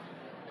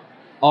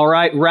All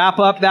right, wrap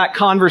up that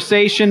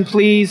conversation,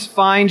 please.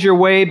 Find your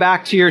way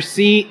back to your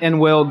seat, and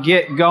we'll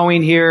get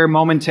going here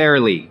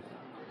momentarily.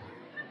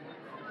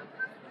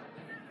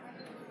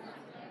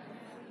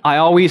 I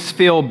always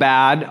feel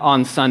bad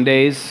on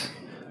Sundays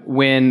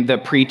when the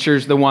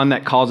preacher's the one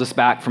that calls us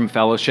back from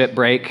fellowship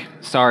break.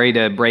 Sorry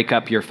to break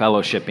up your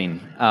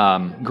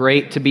fellowshipping.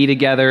 Great to be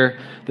together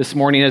this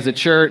morning as a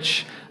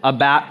church. A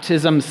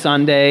baptism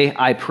Sunday,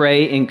 I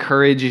pray,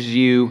 encourages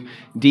you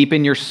deep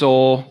in your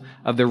soul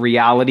of the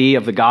reality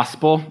of the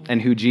gospel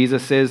and who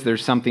Jesus is.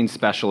 There's something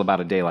special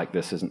about a day like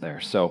this, isn't there?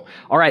 So,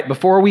 all right,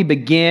 before we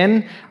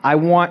begin, I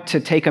want to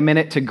take a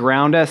minute to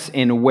ground us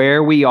in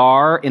where we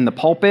are in the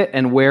pulpit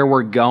and where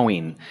we're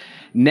going.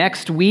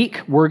 Next week,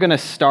 we're going to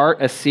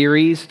start a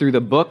series through the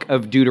book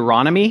of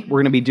Deuteronomy. We're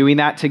going to be doing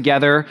that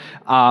together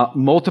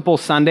multiple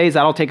Sundays.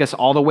 That'll take us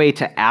all the way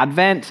to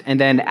Advent. And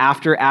then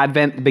after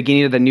Advent, the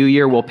beginning of the new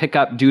year, we'll pick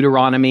up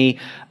Deuteronomy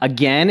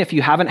again. If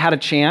you haven't had a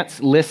chance,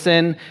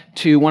 listen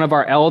to one of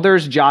our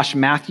elders, Josh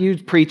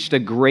Matthews, preached a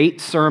great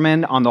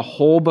sermon on the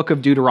whole book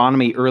of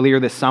Deuteronomy earlier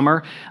this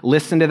summer.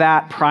 Listen to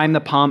that, prime the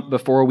pump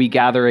before we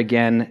gather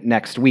again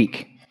next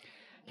week.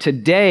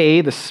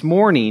 Today, this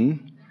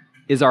morning,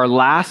 is our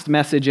last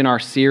message in our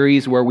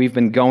series where we've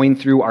been going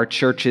through our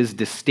church's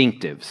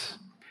distinctives.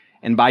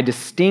 And by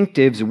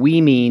distinctives, we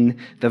mean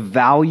the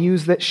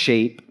values that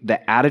shape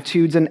the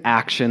attitudes and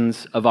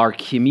actions of our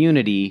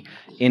community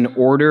in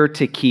order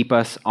to keep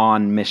us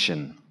on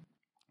mission.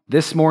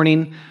 This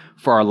morning,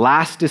 for our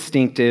last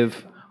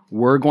distinctive,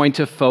 we're going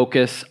to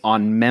focus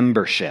on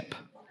membership.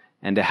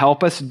 And to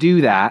help us do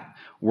that,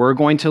 we're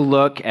going to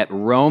look at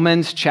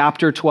Romans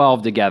chapter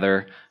 12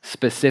 together,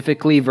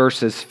 specifically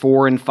verses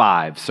 4 and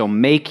 5. So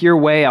make your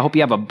way, I hope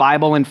you have a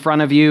Bible in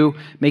front of you,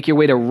 make your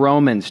way to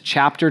Romans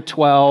chapter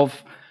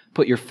 12,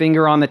 put your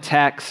finger on the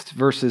text,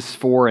 verses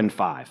 4 and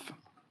 5.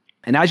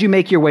 And as you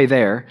make your way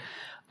there,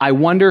 I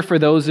wonder for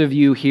those of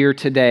you here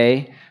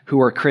today who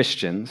are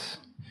Christians,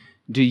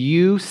 do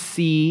you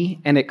see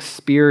and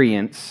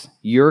experience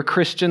your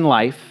Christian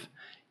life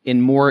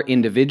in more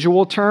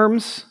individual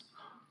terms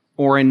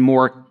or in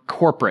more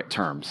corporate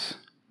terms?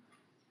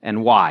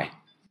 And why?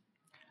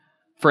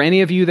 For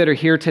any of you that are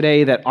here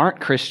today that aren't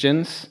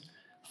Christians,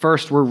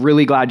 first, we're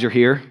really glad you're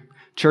here.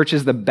 Church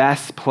is the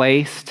best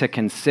place to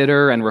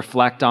consider and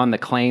reflect on the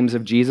claims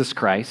of Jesus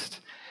Christ.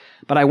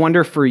 But I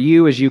wonder for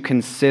you, as you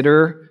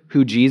consider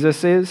who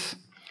Jesus is,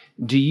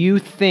 do you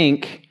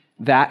think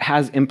that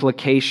has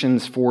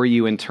implications for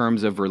you in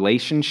terms of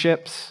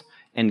relationships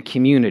and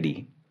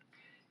community?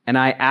 And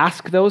I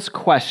ask those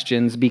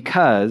questions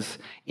because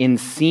in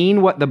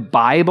seeing what the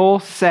Bible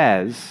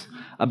says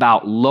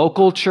about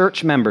local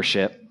church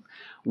membership,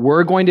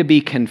 we're going to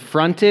be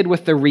confronted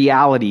with the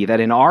reality that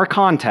in our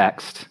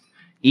context,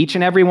 each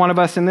and every one of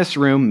us in this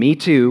room, me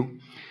too,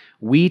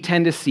 we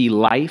tend to see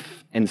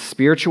life and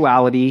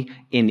spirituality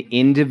in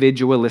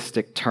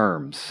individualistic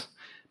terms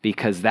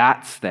because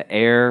that's the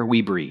air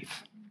we breathe.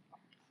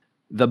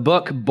 The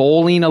book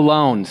Bowling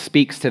Alone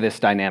speaks to this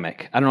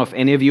dynamic. I don't know if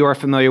any of you are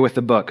familiar with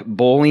the book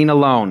Bowling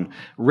Alone,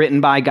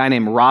 written by a guy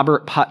named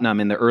Robert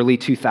Putnam in the early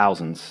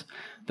 2000s.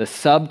 The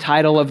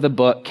subtitle of the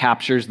book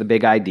captures the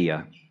big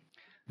idea: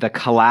 the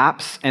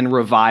collapse and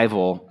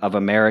revival of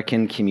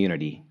American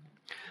community.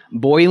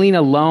 Bowling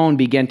Alone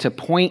began to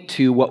point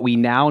to what we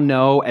now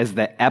know as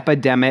the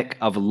epidemic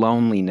of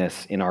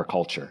loneliness in our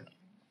culture.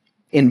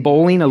 In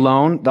Bowling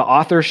Alone, the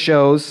author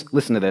shows,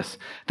 listen to this,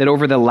 that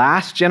over the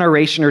last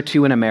generation or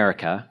two in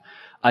America,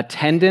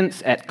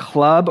 attendance at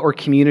club or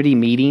community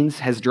meetings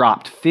has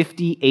dropped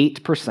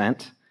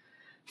 58%,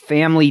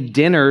 family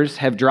dinners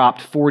have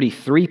dropped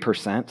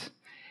 43%,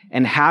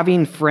 and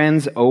having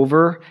friends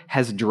over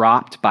has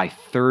dropped by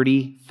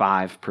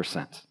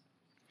 35%.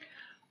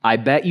 I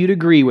bet you'd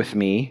agree with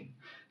me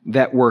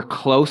that we're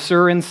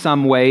closer in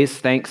some ways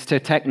thanks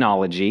to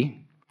technology,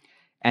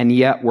 and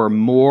yet we're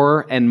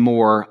more and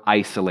more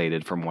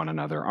isolated from one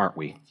another, aren't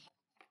we?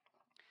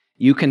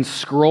 You can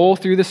scroll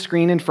through the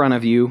screen in front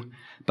of you,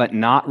 but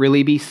not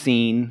really be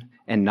seen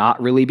and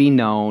not really be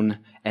known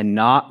and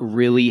not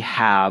really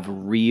have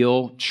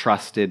real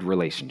trusted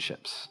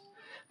relationships.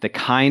 The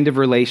kind of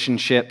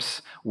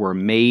relationships we're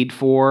made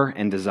for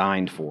and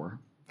designed for.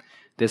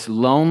 This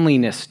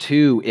loneliness,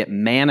 too, it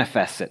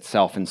manifests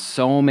itself in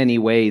so many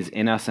ways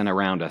in us and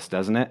around us,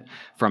 doesn't it?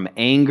 From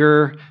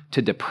anger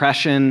to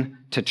depression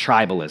to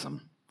tribalism.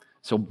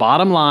 So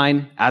bottom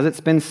line, as it's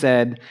been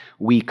said,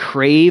 we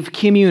crave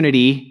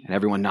community, and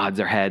everyone nods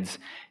their heads,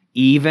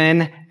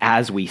 even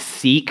as we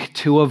seek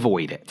to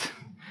avoid it.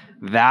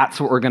 That's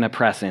what we're going to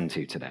press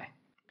into today.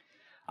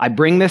 I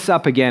bring this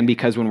up again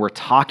because when we're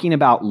talking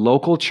about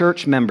local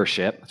church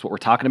membership, that's what we're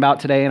talking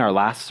about today in our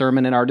last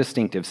sermon in our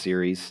distinctive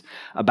series,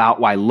 about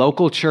why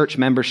local church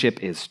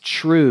membership is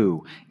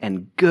true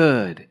and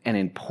good and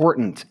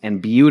important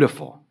and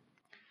beautiful.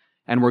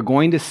 And we're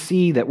going to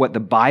see that what the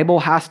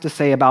Bible has to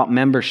say about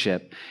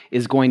membership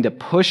is going to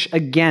push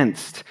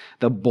against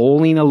the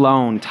bowling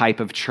alone type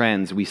of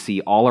trends we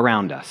see all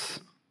around us.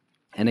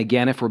 And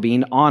again, if we're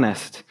being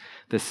honest,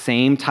 the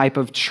same type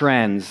of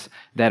trends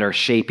that are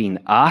shaping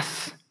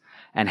us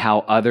and how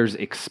others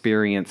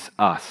experience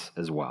us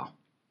as well.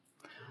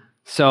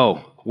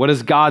 So, what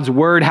does God's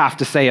word have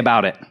to say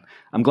about it?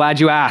 I'm glad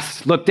you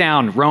asked. Look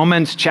down,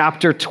 Romans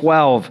chapter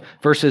 12,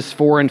 verses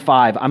 4 and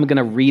 5. I'm going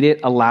to read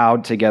it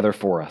aloud together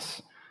for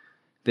us.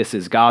 This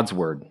is God's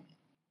word.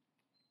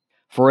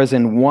 For as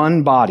in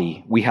one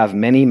body we have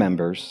many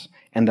members,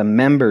 and the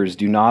members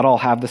do not all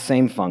have the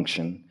same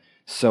function,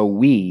 so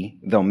we,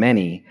 though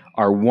many,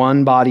 are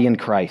one body in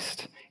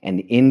Christ,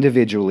 and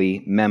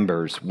individually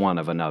members one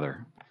of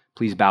another.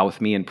 Please bow with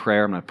me in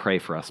prayer. I'm going to pray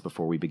for us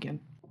before we begin.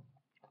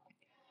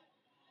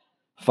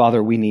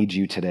 Father, we need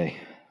you today.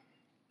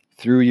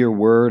 Through your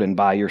word and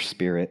by your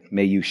Spirit,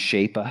 may you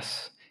shape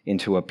us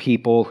into a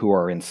people who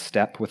are in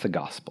step with the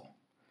gospel.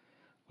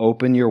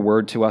 Open your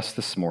word to us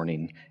this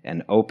morning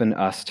and open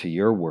us to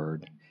your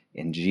word.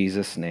 In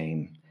Jesus'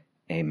 name,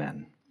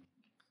 amen.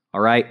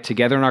 All right,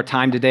 together in our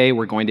time today,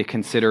 we're going to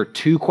consider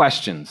two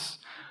questions.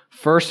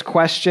 First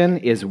question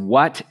is,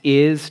 what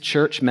is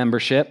church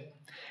membership?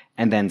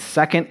 And then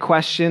second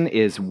question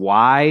is,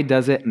 why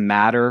does it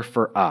matter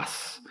for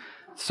us?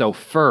 So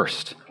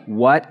first,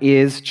 what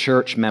is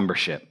church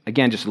membership?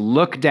 Again, just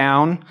look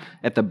down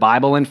at the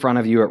Bible in front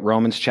of you at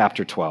Romans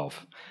chapter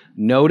 12.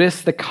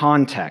 Notice the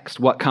context,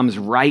 what comes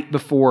right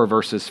before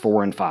verses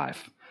 4 and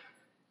 5.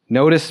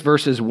 Notice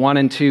verses 1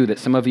 and 2 that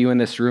some of you in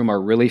this room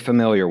are really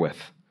familiar with.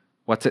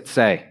 What's it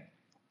say?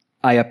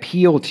 I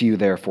appeal to you,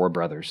 therefore,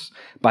 brothers,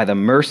 by the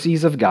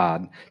mercies of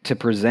God, to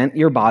present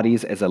your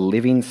bodies as a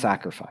living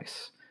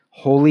sacrifice,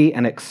 holy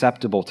and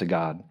acceptable to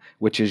God,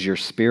 which is your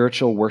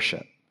spiritual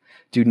worship.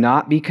 Do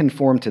not be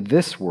conformed to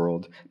this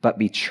world, but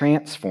be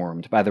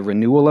transformed by the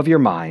renewal of your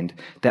mind,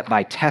 that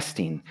by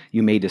testing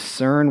you may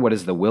discern what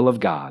is the will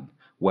of God,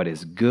 what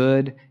is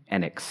good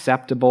and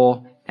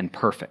acceptable and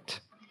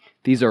perfect.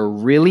 These are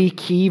really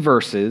key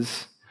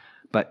verses,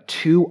 but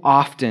too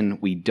often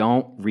we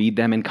don't read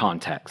them in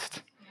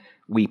context.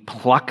 We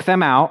pluck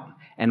them out,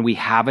 and we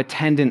have a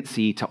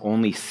tendency to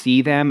only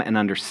see them and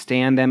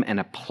understand them and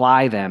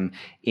apply them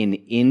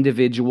in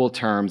individual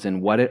terms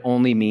and what it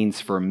only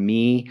means for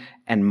me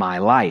and my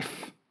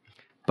life.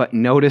 But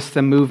notice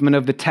the movement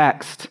of the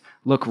text.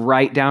 Look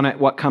right down at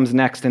what comes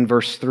next in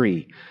verse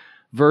 3.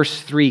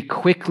 Verse 3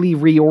 quickly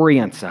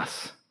reorients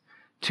us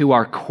to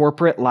our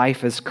corporate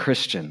life as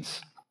Christians.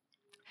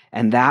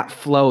 And that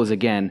flows,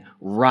 again,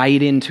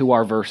 right into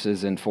our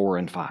verses in 4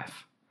 and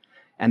 5.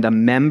 And the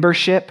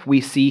membership we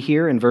see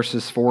here in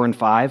verses 4 and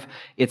 5,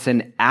 it's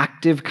an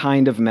active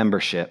kind of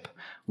membership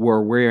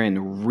where we're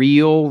in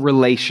real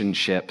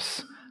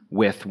relationships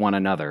with one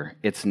another.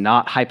 It's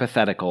not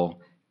hypothetical,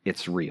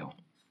 it's real.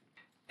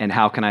 And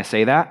how can I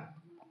say that?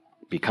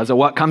 Because of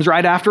what comes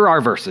right after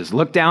our verses.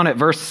 Look down at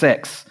verse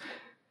 6.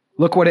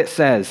 Look what it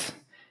says.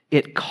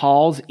 It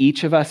calls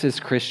each of us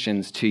as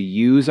Christians to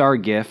use our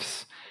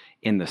gifts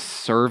in the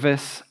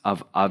service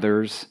of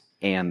others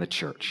and the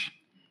church.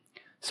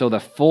 So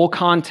the full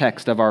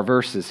context of our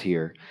verses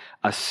here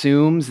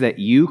assumes that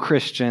you,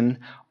 Christian,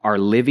 are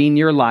living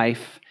your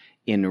life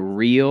in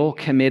real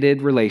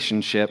committed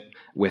relationship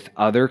with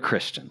other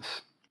Christians.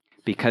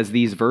 Because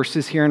these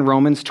verses here in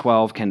Romans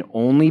 12 can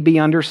only be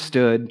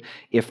understood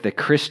if the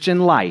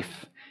Christian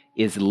life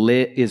is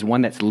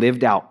one that's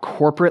lived out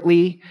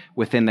corporately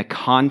within the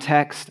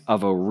context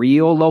of a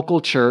real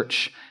local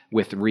church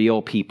with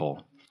real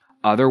people.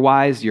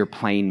 Otherwise, you're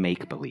playing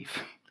make-believe.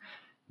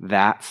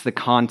 That's the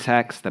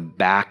context, the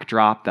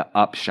backdrop, the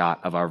upshot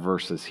of our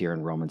verses here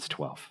in Romans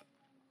 12.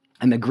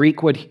 And the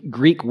Greek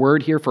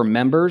word here for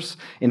members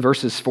in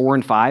verses 4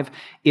 and 5,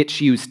 it's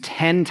used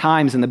 10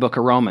 times in the book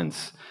of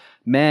Romans.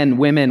 Men,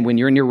 women, when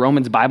you're in your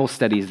Romans Bible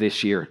studies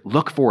this year,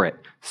 look for it,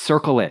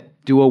 circle it,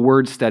 do a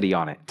word study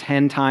on it,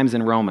 10 times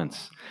in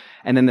Romans.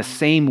 And then the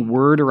same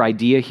word or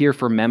idea here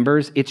for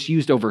members, it's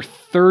used over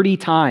 30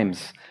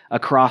 times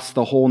across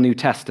the whole New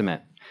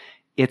Testament.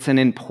 It's an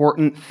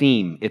important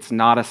theme. It's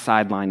not a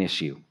sideline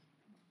issue.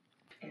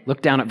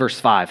 Look down at verse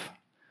 5.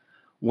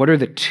 What are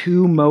the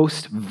two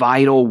most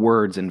vital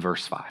words in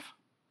verse 5?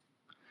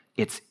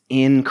 It's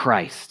in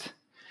Christ.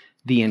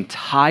 The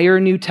entire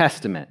New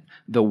Testament,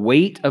 the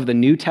weight of the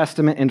New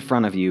Testament in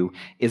front of you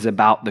is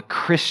about the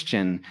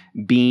Christian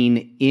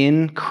being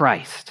in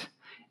Christ.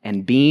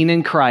 And being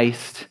in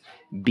Christ,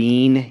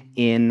 being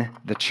in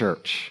the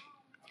church.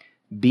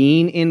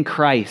 Being in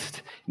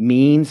Christ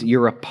means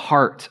you're a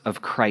part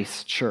of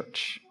Christ's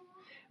church.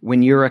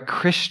 When you're a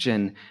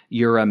Christian,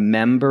 you're a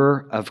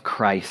member of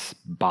Christ's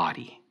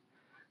body.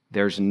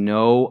 There's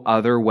no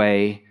other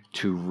way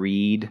to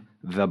read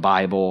the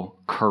Bible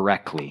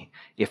correctly.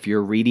 If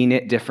you're reading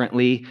it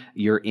differently,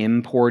 you're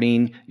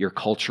importing your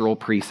cultural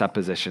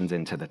presuppositions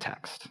into the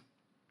text.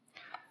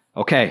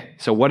 Okay,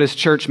 so what does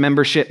church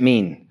membership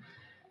mean?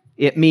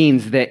 It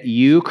means that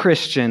you,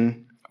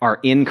 Christian, are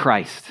in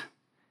Christ,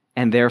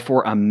 and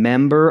therefore a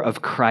member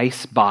of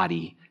Christ's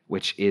body,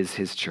 which is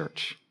his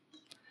church.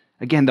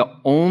 Again, the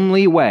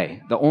only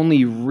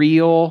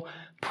real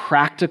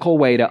practical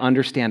way to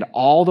understand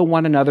all the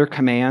one another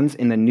commands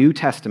in the New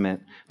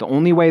Testament, the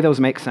only way those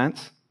make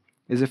sense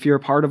is if you're a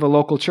part of a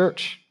local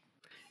church.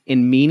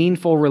 In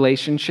meaningful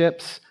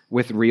relationships,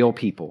 with real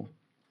people.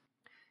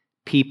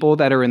 People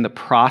that are in the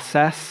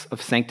process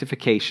of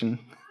sanctification,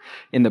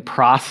 in the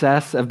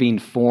process of being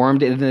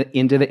formed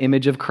into the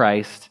image of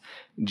Christ,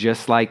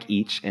 just like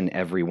each and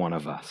every one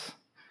of us.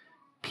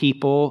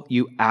 People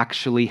you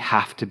actually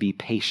have to be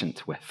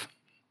patient with.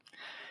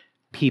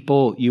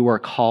 People you are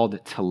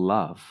called to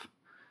love.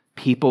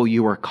 People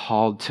you are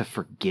called to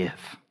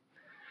forgive.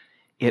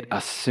 It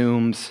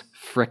assumes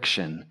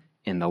friction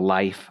in the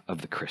life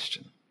of the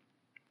Christian.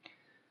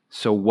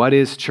 So what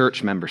is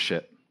church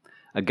membership?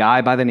 A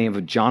guy by the name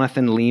of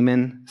Jonathan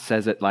Leeman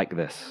says it like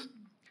this.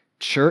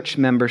 Church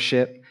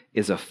membership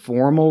is a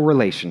formal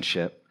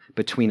relationship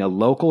between a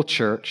local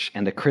church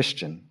and a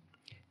Christian,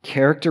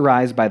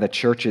 characterized by the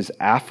church's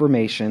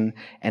affirmation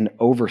and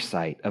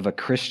oversight of a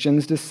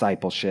Christian's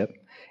discipleship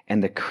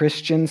and the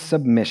Christian's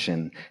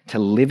submission to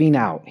living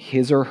out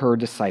his or her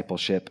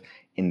discipleship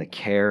in the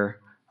care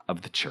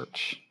of the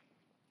church.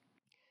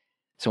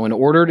 So in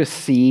order to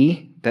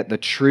see that the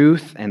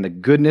truth and the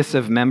goodness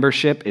of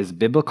membership is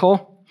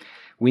biblical,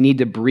 we need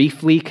to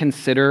briefly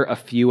consider a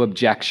few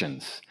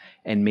objections.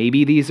 And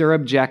maybe these are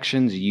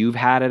objections you've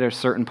had at a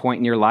certain point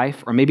in your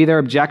life, or maybe they're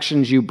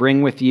objections you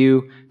bring with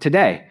you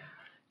today.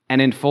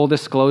 And in full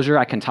disclosure,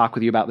 I can talk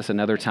with you about this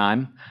another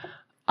time.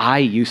 I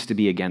used to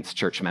be against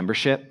church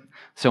membership.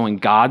 So in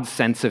God's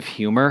sense of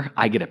humor,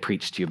 I get to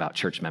preach to you about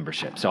church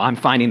membership. So I'm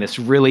finding this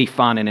really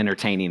fun and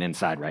entertaining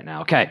inside right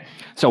now. Okay,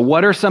 so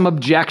what are some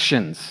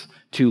objections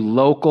to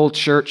local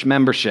church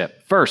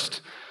membership?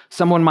 First,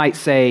 someone might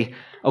say,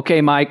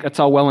 okay, Mike, that's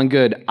all well and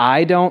good.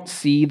 I don't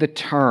see the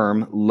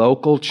term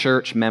local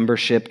church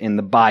membership in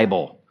the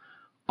Bible.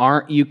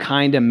 Aren't you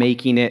kind of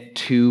making it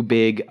too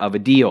big of a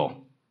deal?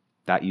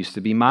 That used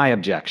to be my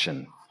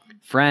objection.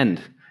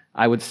 Friend,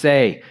 I would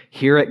say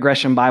here at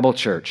Gresham Bible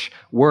Church,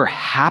 we're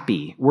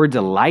happy, we're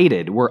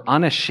delighted, we're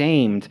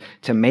unashamed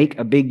to make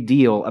a big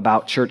deal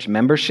about church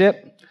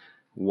membership.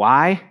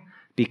 Why?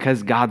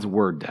 Because God's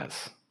word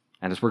does.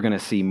 And as we're going to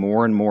see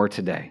more and more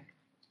today.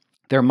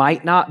 There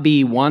might not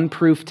be one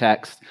proof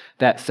text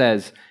that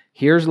says,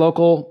 here's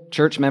local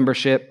church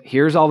membership,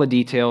 here's all the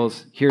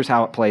details, here's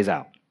how it plays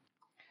out.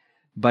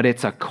 But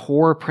it's a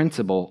core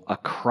principle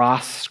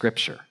across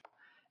Scripture.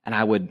 And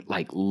I would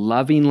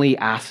lovingly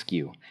ask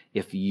you,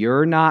 if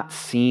you're not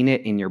seeing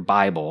it in your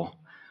Bible,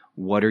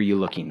 what are you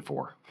looking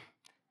for?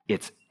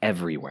 It's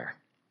everywhere.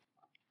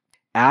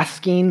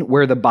 Asking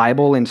where the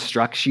Bible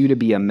instructs you to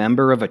be a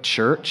member of a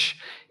church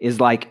is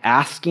like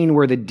asking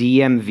where the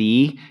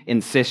DMV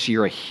insists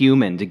you're a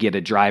human to get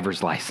a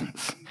driver's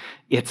license.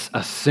 It's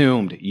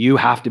assumed you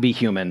have to be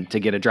human to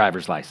get a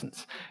driver's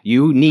license.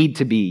 You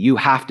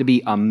have to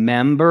be a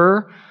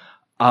member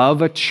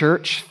of a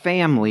church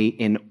family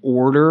in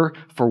order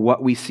for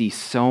what we see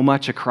so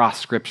much across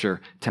Scripture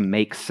to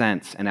make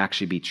sense and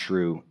actually be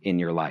true in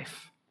your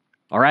life.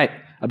 All right,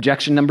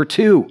 objection number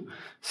 2.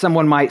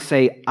 Someone might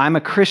say, I'm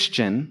a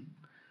Christian,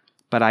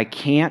 but I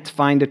can't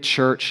find a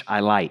church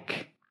I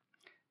like.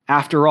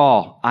 After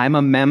all, I'm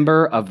a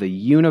member of the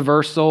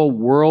universal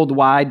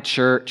worldwide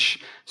church,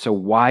 so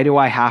why do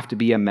I have to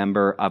be a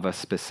member of a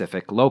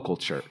specific local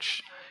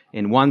church?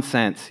 In one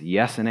sense,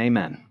 yes and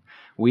amen.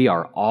 We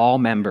are all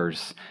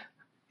members,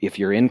 if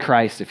you're in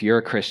Christ, if you're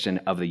a Christian,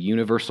 of the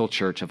universal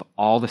church of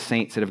all the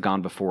saints that have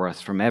gone before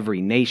us from every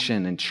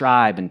nation and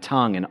tribe and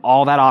tongue and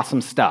all that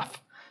awesome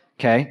stuff,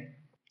 okay?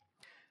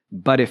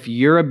 But if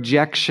your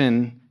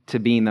objection to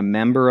being a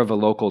member of a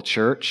local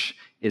church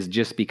is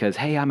just because,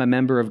 hey, I'm a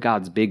member of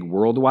God's big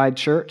worldwide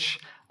church,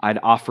 I'd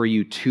offer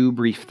you 2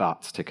 brief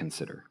thoughts to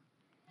consider.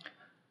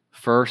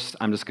 First,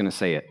 I'm just going to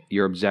say it.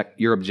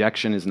 Your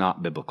objection is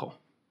not biblical.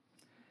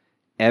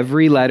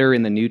 Every letter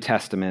in the New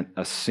Testament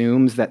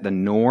assumes that the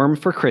norm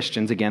for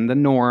Christians, again, the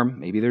norm,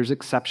 maybe there's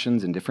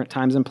exceptions in different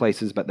times and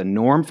places, but the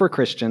norm for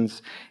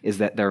Christians is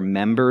that they're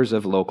members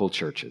of local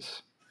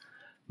churches.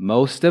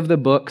 Most of the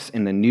books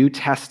in the New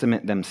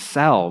Testament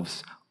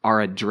themselves are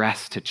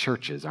addressed to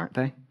churches, aren't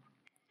they?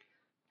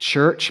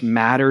 Church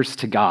matters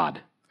to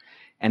God.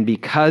 And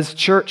because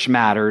church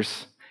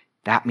matters,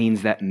 that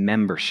means that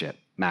membership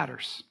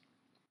matters.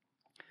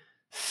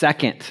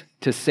 Second,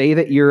 to say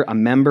that you're a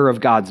member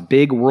of God's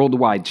big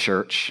worldwide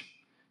church,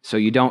 so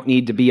you don't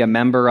need to be a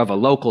member of a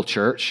local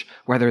church,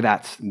 whether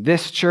that's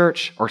this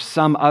church or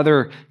some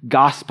other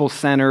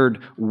gospel-centered,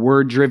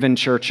 word-driven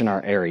church in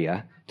our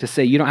area, to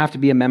say you don't have to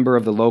be a member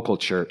of the local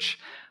church,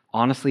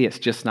 honestly, it's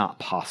just not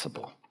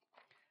possible.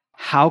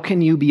 How can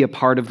you be a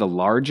part of the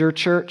larger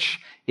church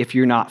if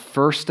you're not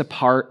first a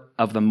part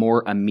of the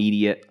more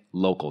immediate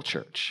local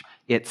church?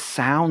 It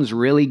sounds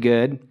really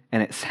good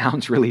and it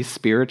sounds really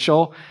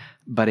spiritual,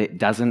 but it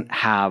doesn't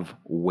have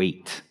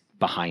weight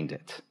behind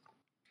it.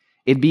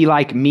 It'd be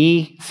like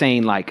me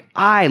saying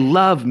I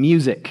love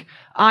music.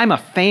 I'm a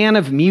fan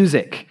of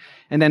music.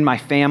 And then my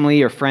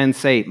family or friends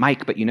say,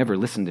 Mike, but you never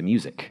listen to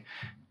music,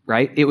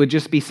 right? It would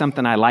just be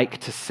something I like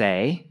to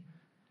say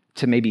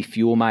to maybe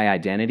fuel my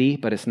identity,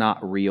 but it's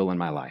not real in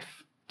my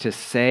life. To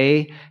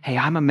say, hey,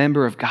 I'm a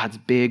member of God's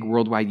big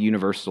worldwide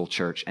universal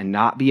church and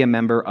not be a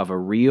member of a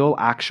real,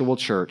 actual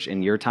church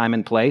in your time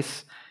and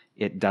place,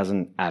 it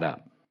doesn't add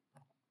up.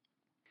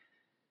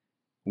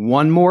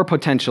 One more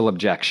potential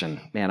objection.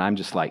 Man, I'm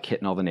just like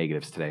hitting all the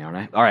negatives today, aren't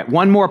I? All right,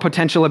 one more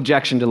potential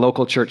objection to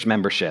local church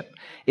membership.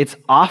 It's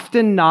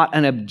often not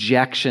an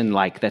objection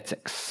like that's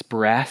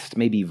expressed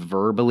maybe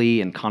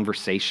verbally in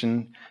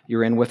conversation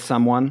you're in with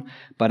someone,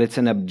 but it's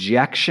an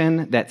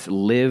objection that's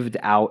lived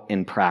out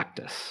in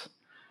practice.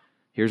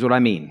 Here's what I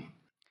mean.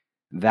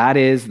 That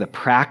is the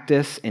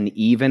practice and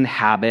even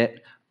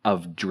habit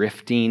of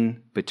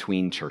drifting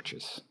between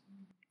churches.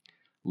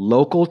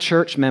 Local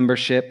church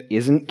membership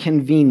isn't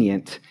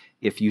convenient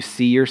if you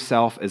see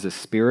yourself as a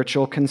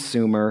spiritual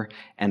consumer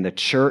and the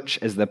church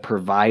as the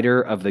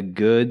provider of the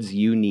goods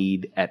you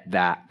need at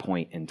that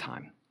point in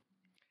time.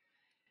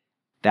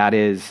 That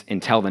is,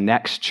 until the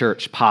next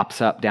church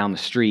pops up down the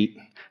street,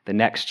 the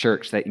next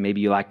church that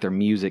maybe you like their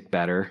music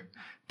better,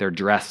 they're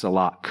dressed a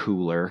lot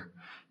cooler,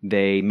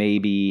 they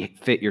maybe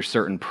fit your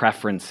certain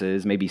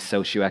preferences, maybe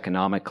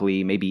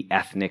socioeconomically, maybe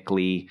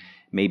ethnically,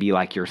 maybe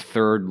like your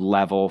third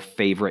level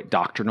favorite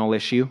doctrinal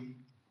issue,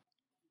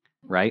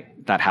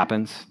 right? That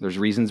happens. There's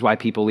reasons why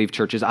people leave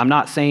churches. I'm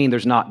not saying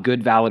there's not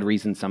good, valid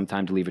reasons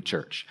sometimes to leave a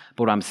church.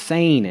 But what I'm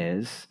saying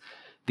is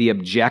the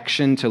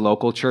objection to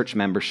local church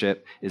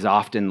membership is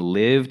often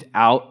lived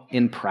out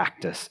in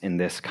practice in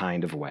this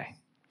kind of way.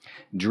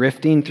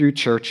 Drifting through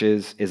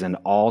churches is an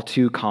all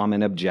too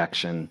common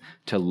objection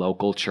to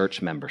local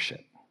church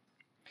membership.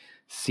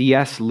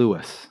 C.S.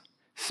 Lewis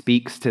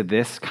speaks to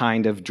this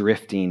kind of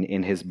drifting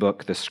in his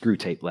book, The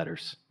Screwtape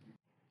Letters.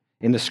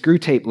 In the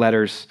Screwtape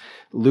Letters,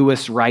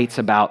 Lewis writes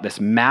about this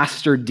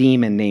master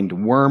demon named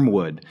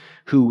Wormwood,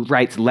 who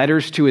writes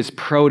letters to his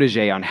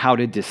protege on how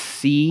to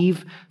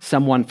deceive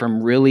someone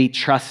from really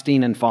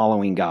trusting and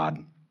following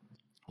God.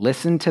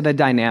 Listen to the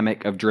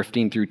dynamic of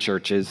drifting through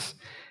churches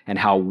and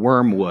how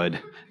Wormwood,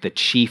 the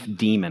chief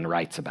demon,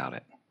 writes about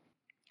it.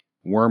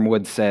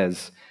 Wormwood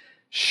says,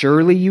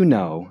 "Surely you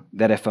know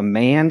that if a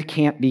man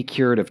can't be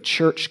cured of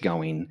church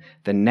going,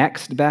 the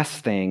next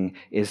best thing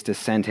is to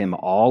send him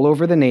all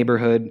over the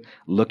neighborhood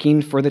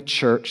looking for the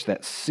church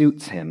that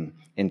suits him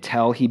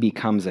until he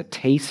becomes a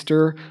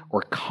taster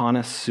or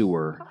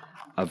connoisseur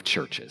of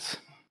churches."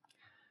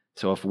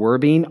 So if we're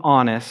being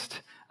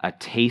honest, a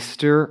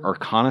taster or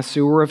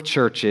connoisseur of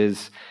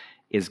churches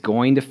is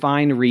going to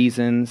find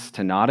reasons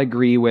to not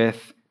agree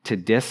with, to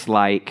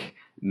dislike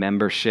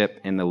membership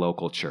in the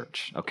local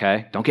church,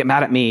 okay? Don't get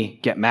mad at me,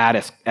 get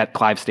mad at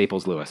Clive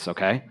Staples Lewis,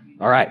 okay?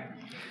 All right.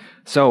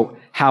 So,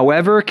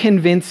 however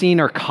convincing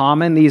or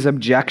common these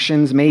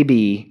objections may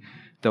be,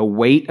 the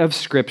weight of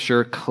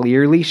Scripture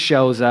clearly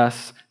shows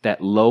us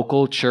that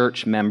local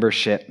church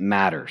membership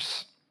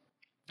matters.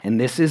 And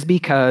this is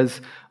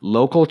because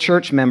local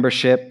church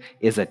membership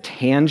is a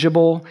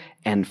tangible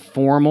and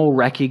formal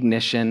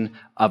recognition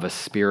of a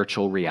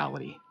spiritual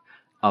reality,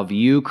 of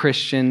you,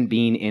 Christian,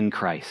 being in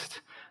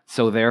Christ.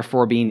 So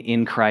therefore, being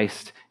in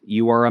Christ,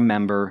 you are a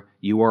member,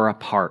 you are a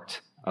part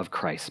of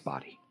Christ's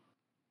body.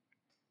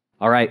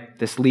 All right,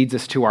 this leads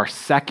us to our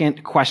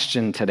second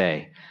question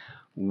today.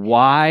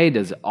 Why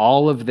does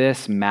all of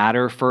this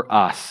matter for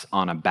us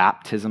on a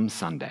baptism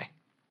Sunday?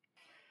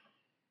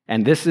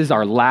 And this is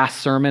our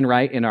last sermon,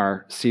 right, in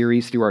our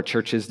series through our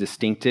church's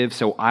distinctive.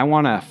 So I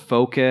want to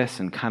focus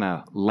and kind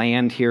of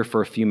land here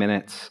for a few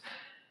minutes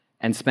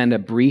and spend a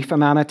brief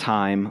amount of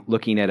time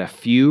looking at a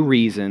few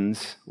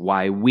reasons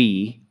why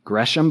we,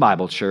 Gresham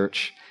Bible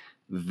Church,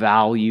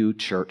 value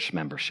church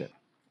membership.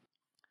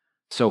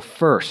 So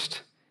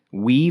first,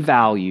 we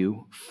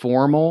value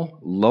formal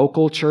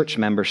local church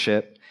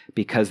membership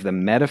because the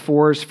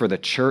metaphors for the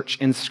church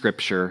in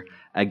Scripture,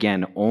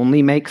 again,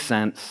 only make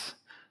sense,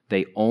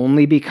 they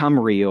only become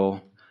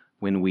real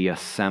when we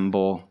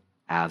assemble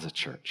as a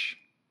church.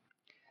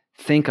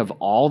 Think of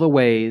all the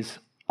ways,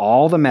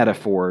 all the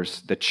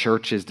metaphors the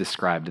church is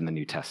described in the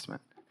New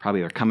Testament.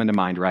 Probably are coming to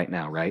mind right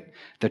now, right?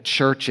 The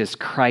church is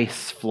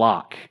Christ's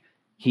flock.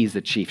 He's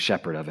the chief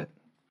shepherd of it.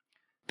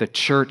 The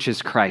church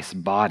is Christ's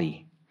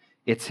body.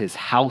 It's his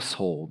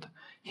household,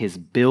 his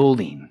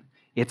building.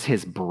 It's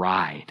his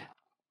bride.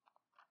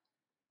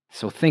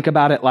 So think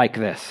about it like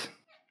this.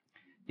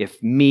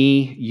 If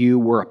me, you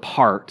were a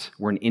part,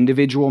 we're an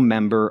individual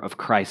member of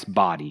Christ's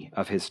body,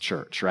 of his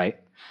church, right?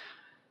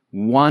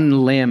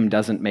 One limb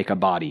doesn't make a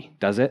body,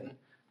 does it?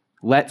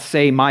 Let's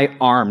say my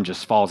arm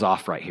just falls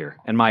off right here,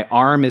 and my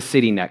arm is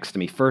sitting next to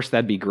me. First,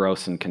 that'd be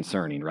gross and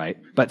concerning, right?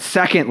 But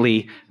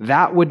secondly,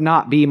 that would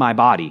not be my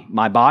body.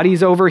 My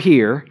body's over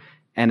here,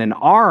 and an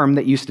arm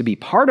that used to be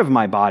part of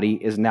my body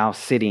is now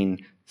sitting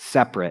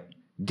separate,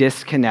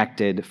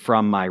 disconnected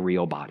from my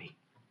real body.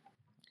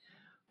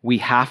 We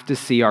have to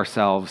see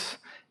ourselves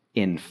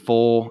in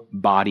full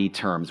body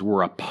terms.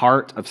 We're a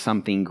part of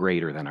something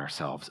greater than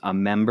ourselves, a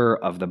member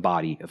of the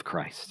body of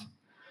Christ.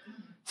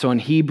 So in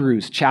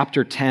Hebrews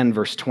chapter 10,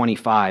 verse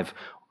 25,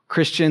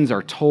 Christians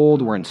are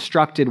told, we're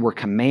instructed, we're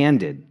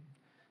commanded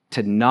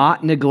to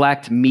not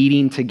neglect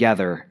meeting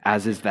together,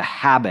 as is the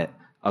habit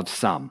of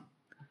some.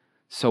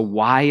 So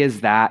why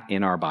is that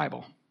in our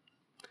Bible?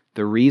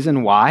 The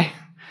reason why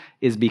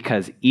is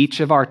because each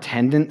of our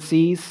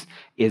tendencies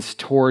is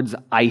towards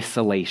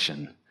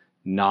isolation,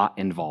 not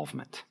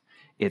involvement.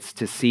 It's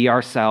to see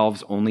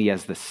ourselves only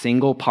as the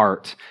single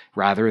part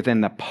rather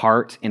than the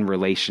part in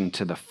relation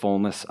to the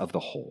fullness of the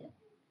whole.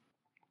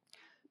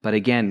 But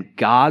again,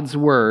 God's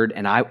word,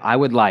 and I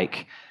would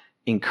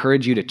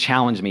encourage you to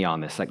challenge me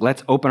on this.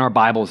 Let's open our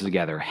Bibles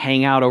together,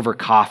 hang out over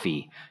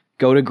coffee,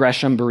 go to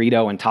Gresham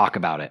Burrito and talk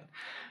about it.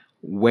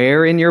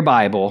 Where in your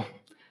Bible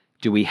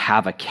do we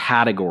have a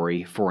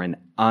category for an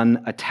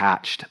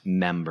unattached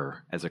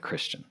member as a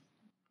Christian?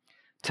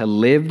 To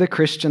live the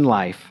Christian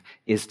life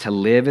is to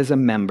live as a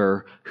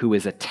member who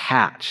is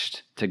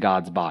attached to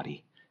God's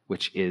body,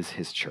 which is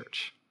his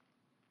church.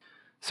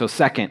 So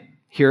second,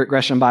 here at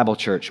Gresham Bible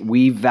Church,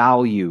 we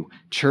value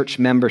church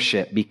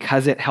membership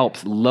because it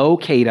helps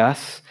locate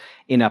us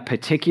in a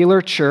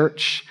particular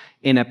church,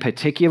 in a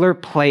particular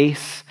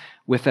place,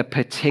 with a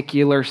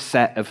particular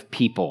set of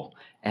people.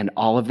 And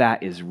all of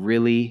that is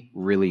really,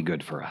 really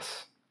good for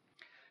us.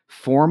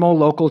 Formal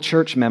local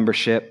church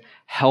membership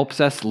helps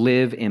us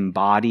live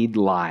embodied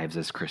lives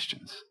as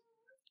Christians.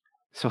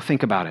 So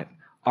think about it.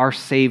 Our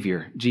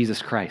Savior,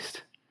 Jesus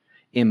Christ,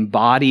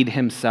 embodied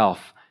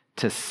himself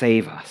to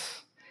save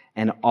us.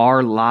 And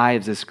our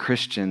lives as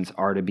Christians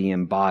are to be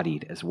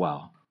embodied as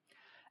well.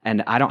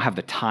 And I don't have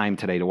the time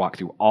today to walk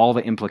through all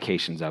the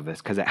implications of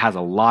this because it has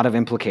a lot of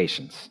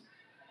implications.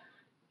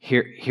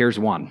 Here's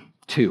one.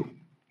 Two,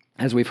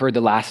 as we've heard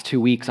the last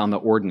 2 weeks on the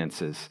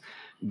ordinances,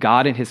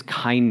 God in his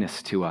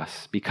kindness to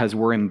us, because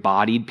we're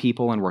embodied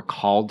people and we're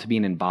called to be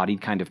an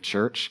embodied kind of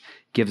church,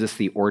 gives us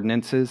the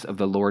ordinances of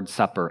the Lord's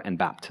Supper and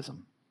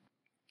baptism.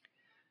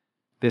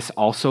 This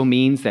also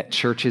means that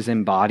church is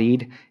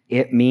embodied.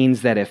 It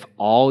means that if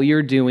all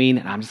you're doing,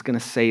 and I'm just going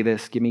to say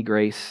this, give me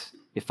grace,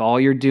 if all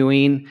you're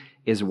doing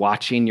is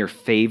watching your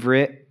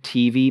favorite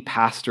TV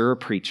pastor or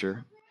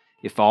preacher,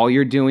 if all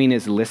you're doing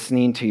is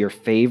listening to your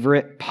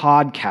favorite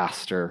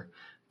podcaster,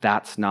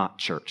 that's not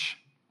church.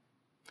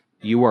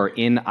 You are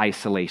in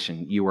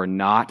isolation. You are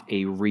not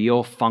a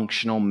real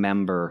functional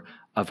member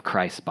of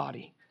Christ's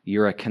body.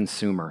 You're a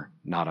consumer,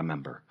 not a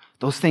member.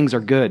 Those things are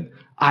good.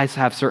 I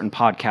have certain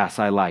podcasts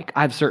I like.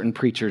 I have certain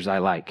preachers I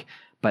like,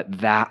 but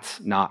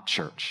that's not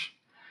church.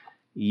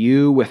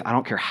 I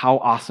don't care how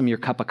awesome your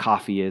cup of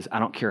coffee is. I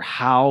don't care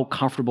how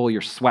comfortable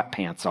your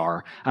sweatpants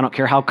are. I don't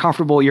care how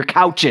comfortable your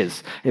couch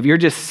is. If you're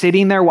just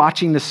sitting there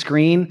watching the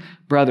screen,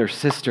 brother,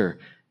 sister,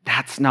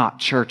 that's not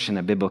church in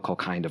a biblical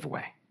kind of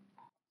way.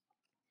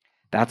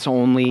 That's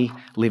only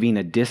living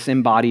a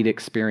disembodied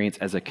experience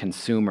as a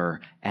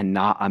consumer and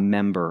not a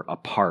member, a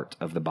part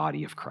of the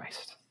body of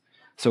Christ.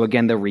 So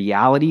again, the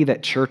reality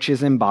that church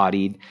is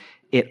embodied,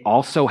 it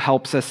also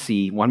helps us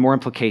see, one more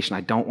implication I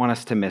don't want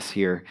us to miss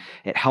here,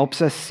 it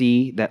helps us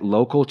see that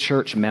local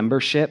church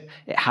membership,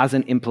 it has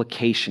an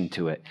implication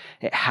to it.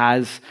 It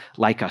has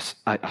like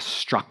a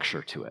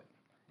structure to it.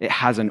 It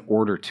has an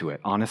order to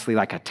it, honestly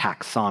like a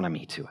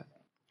taxonomy to it.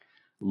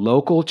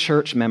 Local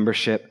church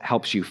membership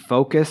helps you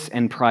focus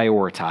and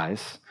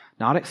prioritize,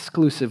 not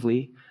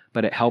exclusively,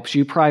 but it helps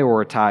you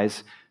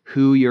prioritize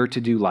who you're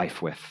to do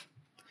life with,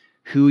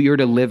 who you're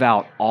to live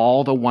out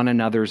all the one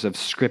another's of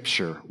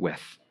Scripture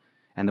with.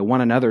 And the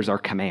one another's are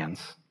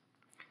commands.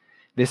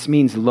 This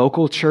means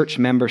local church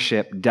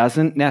membership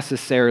doesn't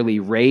necessarily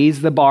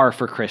raise the bar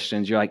for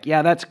Christians. You're like,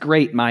 yeah, that's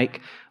great,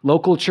 Mike.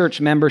 Local church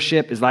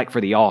membership is like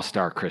for the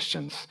all-star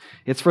Christians.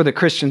 It's for the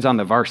Christians on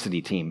the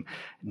varsity team.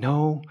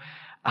 No,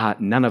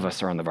 none of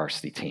us are on the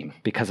varsity team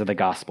because of the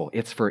gospel.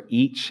 It's for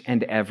each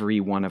and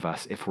every one of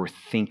us if we're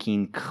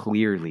thinking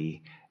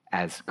clearly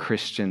as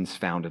Christians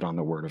founded on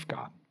the Word of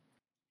God.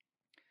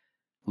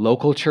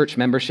 Local church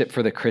membership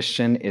for the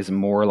Christian is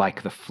more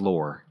like the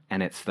floor,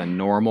 and it's the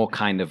normal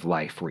kind of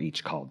life we're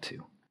each called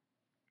to.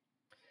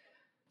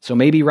 So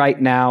maybe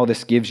right now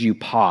this gives you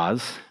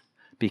pause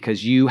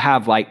because you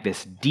have like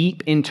this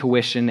deep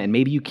intuition, and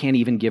maybe you can't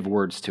even give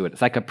words to it.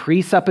 It's like a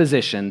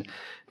presupposition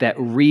that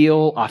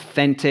real,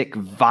 authentic,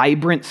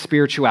 vibrant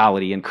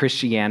spirituality and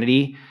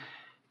Christianity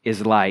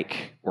is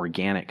like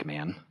organic,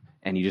 man.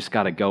 And you just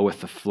got to go with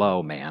the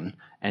flow, man.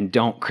 And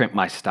don't crimp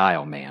my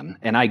style, man.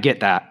 And I get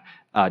that.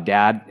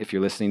 Dad, if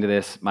you're listening to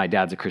this, my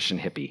dad's a Christian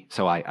hippie,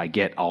 so I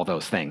get all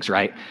those things,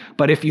 right?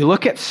 But if you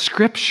look at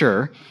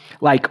Scripture,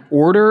 like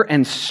order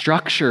and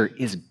structure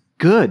is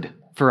good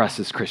for us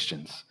as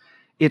Christians.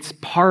 It's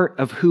part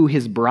of who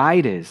his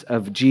bride is,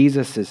 of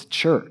Jesus'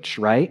 church,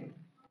 right?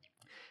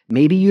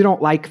 Maybe you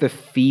don't like the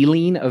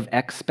feeling of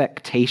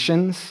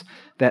expectations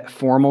that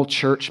formal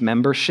church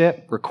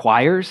membership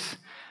requires,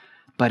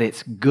 but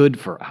it's good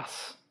for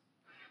us.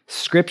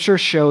 Scripture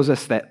shows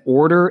us that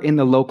order in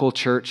the local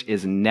church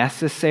is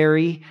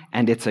necessary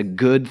and it's a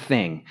good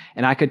thing.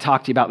 And I could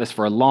talk to you about this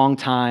for a long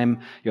time.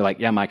 You're like,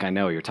 yeah, Mike, I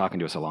know you're talking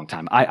to us a long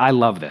time. I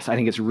love this. I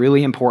think it's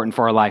really important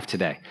for our life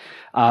today.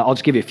 I'll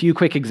just give you a few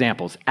quick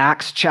examples.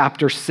 Acts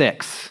chapter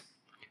 6,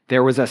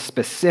 there was a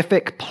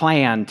specific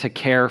plan to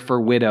care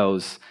for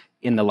widows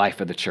in the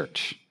life of the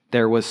church.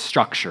 There was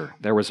structure,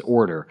 there was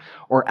order.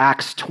 Or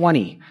Acts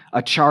 20,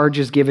 a charge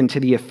is given to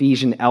the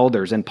Ephesian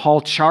elders, and Paul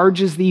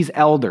charges these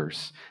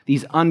elders,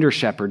 these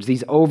under-shepherds,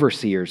 these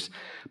overseers.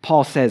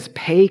 Paul says,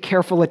 pay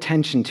careful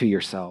attention to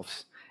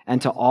yourselves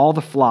and to all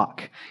the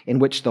flock in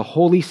which the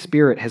Holy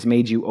Spirit has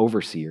made you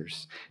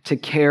overseers, to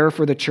care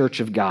for the church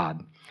of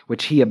God,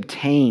 which he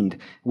obtained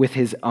with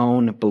his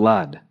own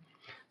blood.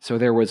 So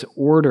there was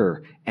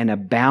order and a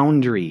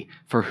boundary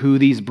for who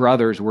these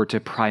brothers were to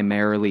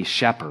primarily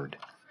shepherd.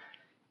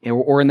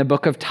 Or in the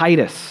book of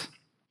Titus,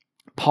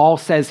 Paul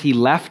says he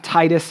left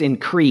Titus in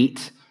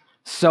Crete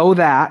so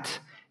that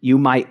you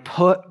might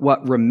put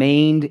what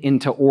remained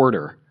into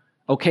order.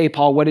 Okay,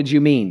 Paul, what did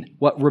you mean?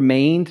 What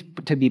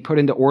remained to be put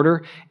into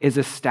order is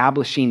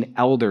establishing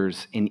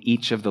elders in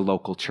each of the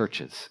local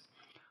churches.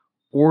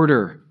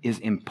 Order is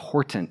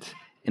important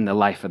in the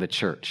life of the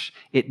church.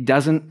 It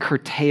doesn't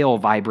curtail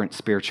vibrant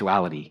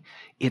spirituality.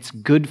 It's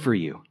good for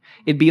you.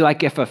 It'd be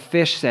like if a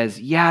fish says,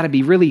 yeah, to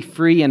be really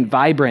free and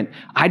vibrant,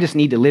 I just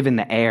need to live in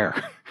the air.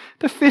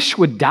 The fish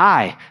would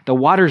die. The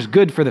water's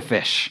good for the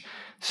fish.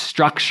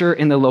 Structure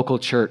in the local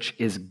church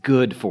is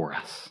good for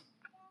us.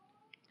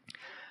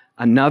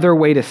 Another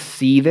way to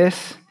see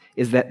this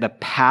is that the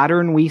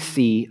pattern we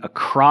see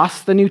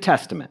across the New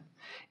Testament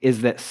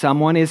is that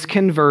someone is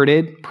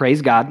converted,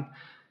 praise God,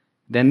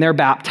 then they're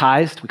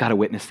baptized. We got to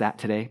witness that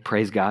today,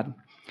 praise God.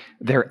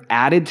 They're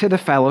added to the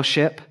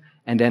fellowship,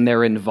 and then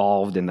they're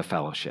involved in the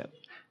fellowship.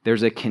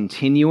 There's a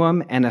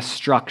continuum and a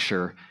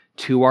structure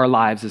to our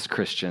lives as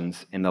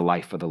Christians in the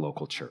life of the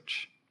local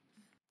church.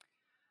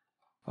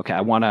 Okay,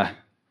 I want to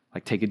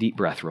take a deep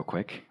breath real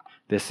quick.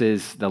 This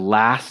is the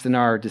last in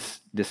our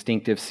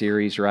distinctive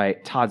series,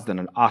 right? Todd's done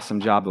an awesome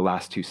job the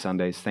last 2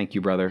 Sundays. Thank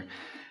you, brother.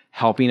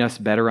 Helping us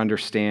better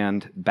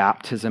understand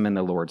baptism and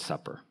the Lord's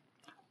Supper.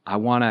 I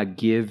want to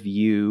give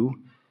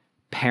you,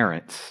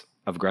 parents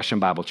of Gresham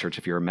Bible Church,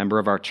 if you're a member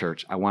of our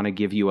church, I want to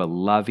give you a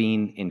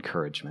loving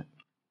encouragement.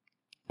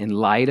 In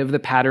light of the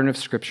pattern of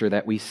Scripture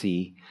that we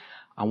see,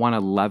 I want to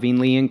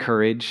lovingly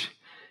encourage,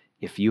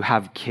 if you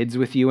have kids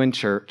with you in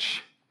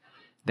church,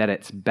 that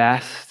it's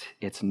best,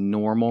 it's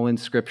normal in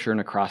Scripture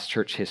and across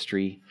church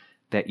history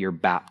that you're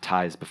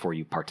baptized before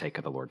you partake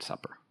of the Lord's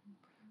Supper.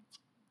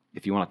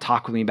 If you want to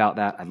talk with me about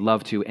that, I'd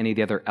love to. Any of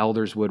the other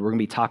elders would. We're going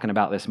to be talking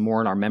about this more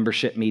in our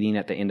membership meeting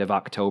at the end of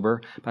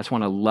October. But I just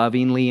want to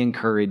lovingly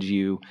encourage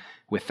you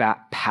with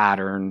that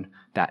pattern,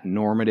 that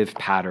normative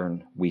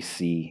pattern we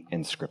see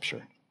in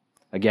Scripture.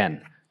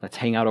 Again, let's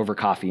hang out over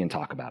coffee and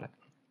talk about it.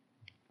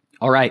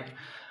 All right,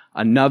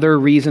 another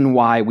reason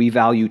why we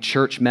value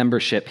church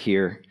membership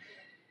here,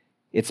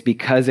 it's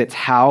because it's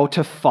how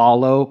to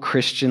follow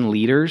Christian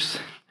leaders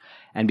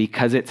and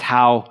because it's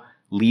how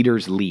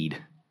leaders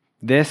lead.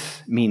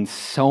 This means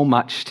so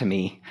much to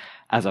me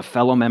as a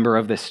fellow member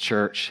of this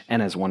church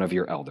and as one of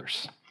your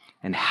elders.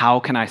 And how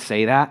can I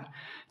say that?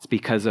 It's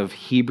because of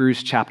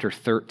Hebrews chapter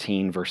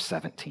 13, verse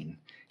 17.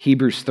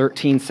 Hebrews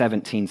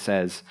 13:17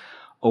 says,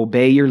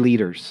 "Obey your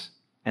leaders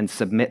and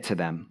submit to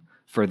them,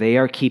 for they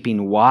are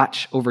keeping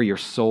watch over your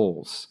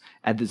souls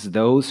as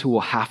those who will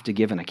have to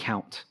give an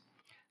account.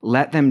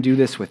 Let them do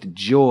this with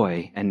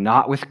joy and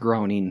not with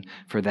groaning,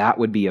 for that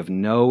would be of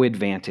no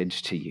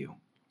advantage to you."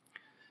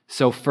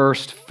 So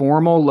first,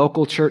 formal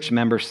local church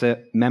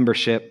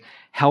membership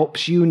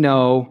helps you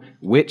know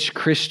which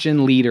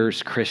Christian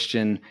leaders,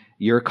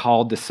 you're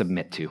called to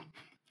submit to.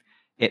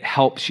 It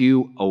helps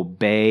you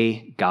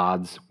obey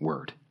God's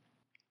word.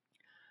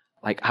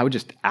 I would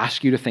just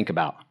ask you to think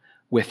about,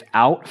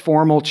 without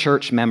formal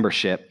church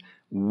membership,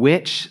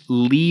 which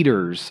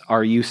leaders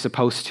are you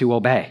supposed to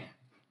obey?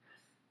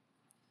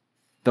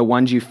 The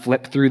ones you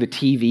flip through the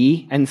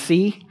TV and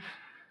see?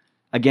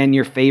 Again,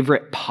 your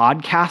favorite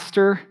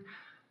podcaster?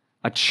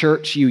 A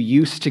church you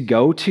used to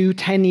go to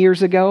 10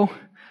 years ago?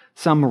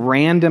 Some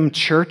random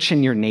church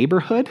in your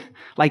neighborhood?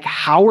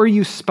 How are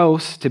you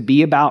supposed to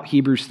be about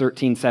Hebrews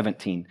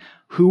 13:17?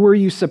 Who are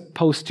you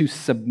supposed to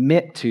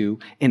submit to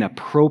in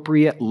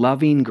appropriate,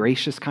 loving,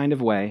 gracious kind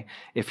of way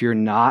if you're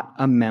not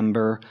a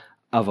member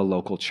of a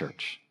local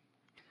church?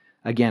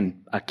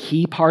 Again, a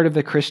key part of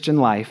the Christian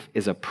life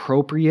is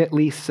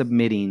appropriately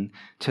submitting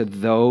to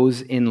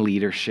those in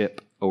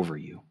leadership over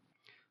you.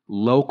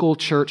 Local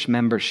church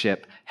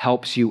membership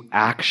helps you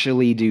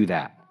actually do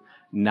that,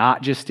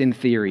 not just in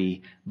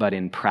theory, but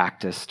in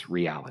practiced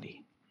reality.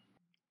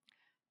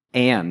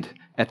 And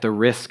at the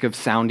risk of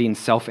sounding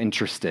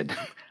self-interested,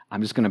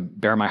 I'm just going to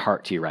bare my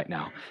heart to you right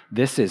now.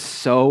 This is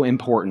so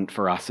important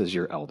for us as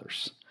your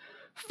elders.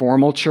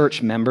 Formal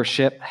church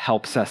membership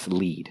helps us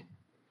lead.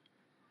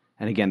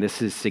 And again,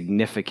 this is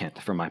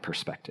significant from my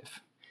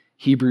perspective.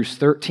 Hebrews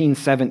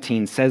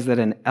 13:17 says that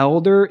an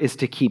elder is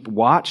to keep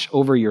watch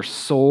over your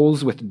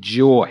souls with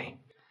joy,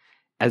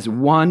 as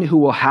one who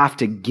will have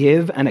to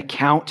give an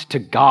account to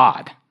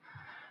God.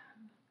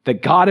 The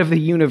God of the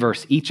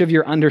universe, each of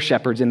your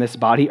under-shepherds in this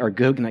body are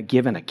going to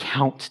give an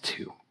account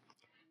to.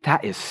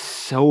 That is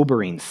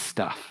sobering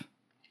stuff.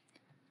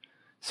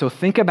 So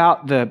think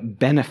about the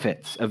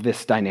benefits of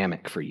this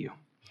dynamic for you.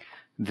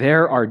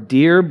 There are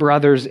dear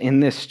brothers in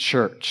this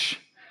church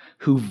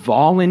who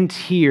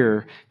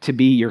volunteer to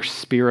be your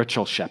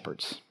spiritual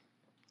shepherds.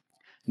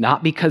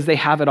 Not because they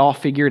have it all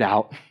figured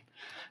out,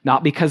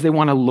 not because they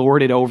want to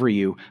lord it over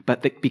you,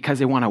 but because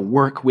they want to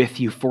work with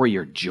you for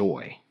your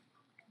joy.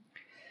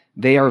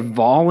 They are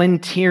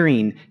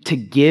volunteering to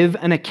give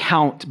an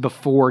account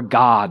before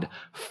God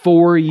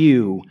for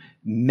you,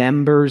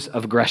 members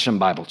of Gresham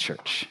Bible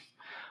Church.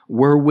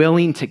 We're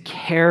willing to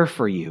care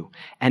for you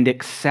and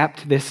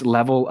accept this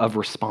level of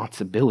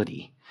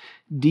responsibility.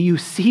 Do you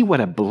see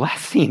what a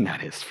blessing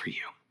that is for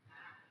you?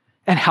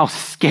 And how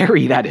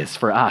scary that is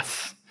for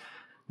us.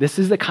 This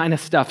is the kind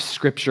of stuff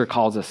Scripture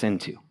calls us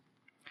into.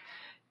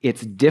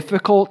 It's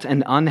difficult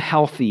and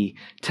unhealthy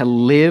to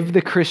live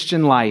the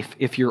Christian life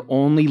if you're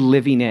only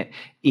living it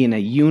in a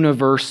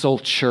universal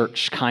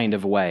church kind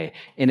of way,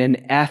 in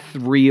an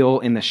ethereal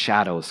in the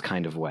shadows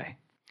kind of way,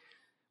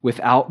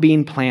 without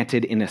being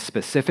planted in a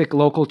specific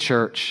local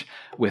church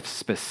with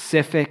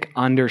specific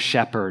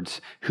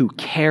under-shepherds who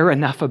care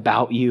enough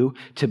about you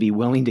to be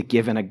willing to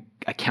give an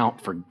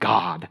account for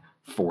God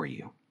for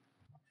you.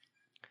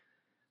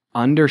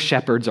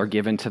 Under-shepherds are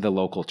given to the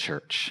local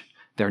church.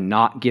 They're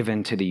not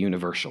given to the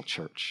universal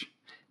church.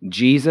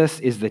 Jesus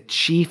is the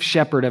chief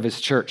shepherd of his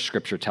church,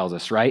 Scripture tells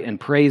us, right? And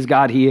praise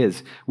God he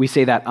is. We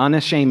say that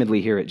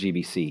unashamedly here at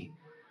GBC.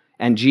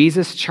 And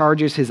Jesus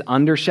charges his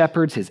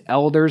under-shepherds, his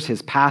elders,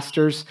 his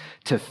pastors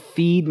to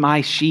feed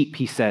my sheep,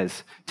 he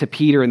says to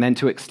Peter and then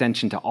to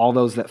extension to all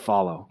those that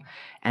follow.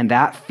 And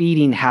that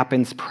feeding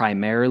happens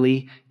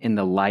primarily in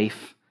the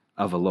life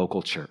of a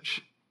local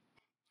church.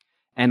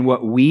 And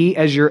what we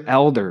as your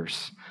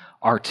elders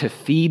are to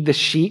feed the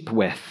sheep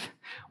with,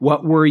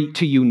 what we're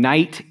to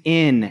unite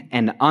in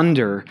and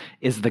under,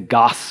 is the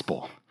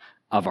gospel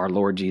of our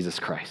Lord Jesus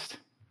Christ.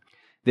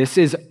 This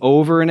is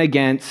over and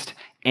against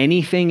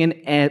anything and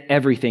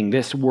everything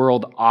this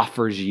world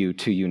offers you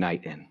to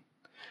unite in.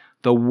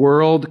 The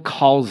world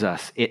calls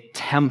us, it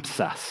tempts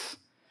us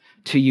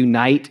to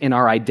unite in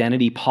our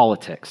identity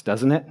politics,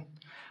 doesn't it?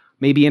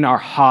 Maybe in our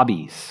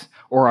hobbies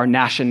or our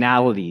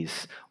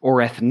nationalities or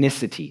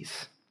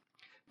ethnicities.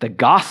 The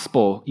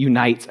gospel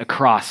unites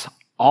across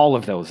all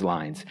of those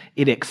lines.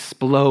 It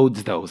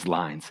explodes those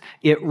lines.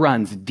 It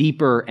runs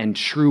deeper and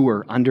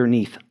truer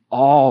underneath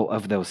all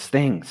of those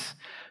things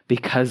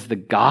because the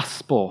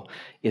gospel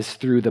is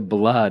through the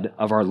blood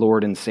of our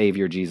Lord and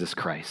Savior, Jesus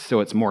Christ. So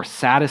it's more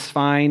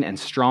satisfying and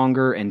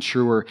stronger and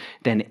truer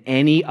than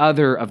any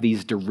other of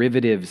these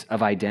derivatives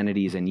of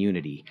identities and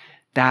unity.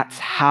 That's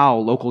how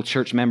local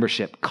church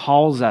membership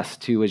calls us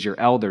to as your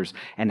elders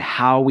and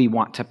how we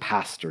want to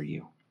pastor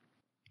you.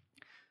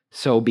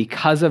 So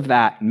because of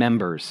that,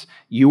 members,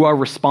 you are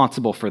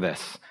responsible for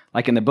this.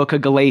 Like in the book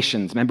of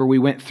Galatians, remember we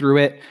went through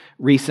it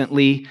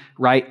recently,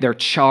 right? They're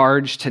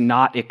charged to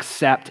not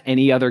accept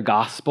any other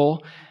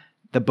gospel.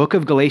 The book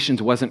of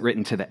Galatians wasn't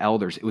written to the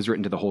elders, it was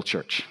written to the whole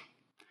church.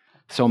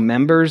 So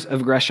members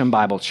of Gresham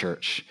Bible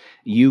Church,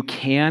 you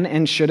can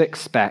and should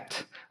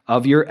expect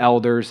of your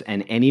elders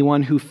and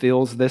anyone who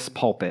fills this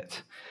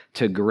pulpit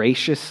to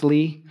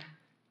graciously,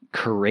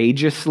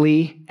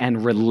 courageously,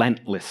 and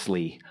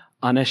relentlessly,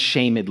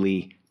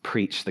 unashamedly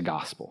preach the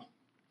gospel.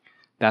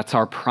 That's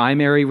our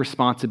primary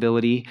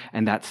responsibility,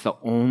 and that's the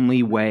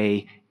only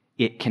way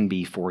it can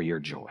be for your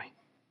joy.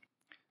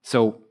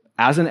 So,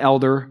 as an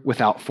elder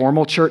without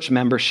formal church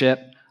membership,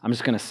 I'm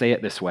just going to say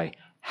it this way.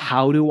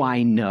 How do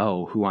I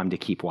know who I'm to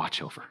keep watch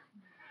over?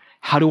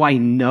 How do I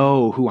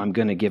know who I'm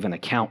going to give an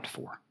account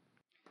for?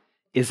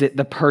 Is it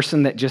the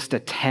person that just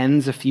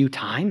attends a few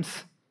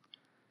times?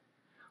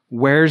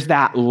 Where's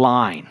that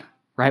line?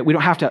 Right? We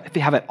don't have to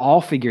have it all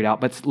figured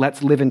out, but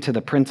let's live into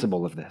the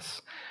principle of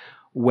this.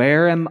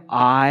 Where am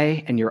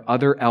I and your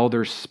other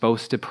elders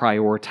supposed to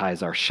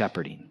prioritize our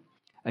shepherding?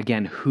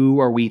 Again,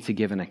 who are we to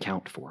give an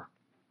account for?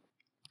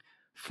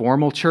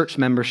 Formal church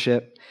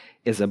membership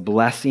is a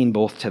blessing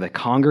both to the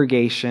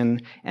congregation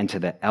and to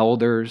the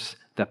elders,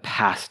 the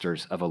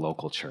pastors of a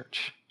local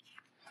church.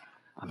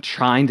 I'm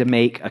trying to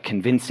make a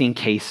convincing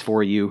case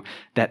for you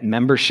that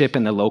membership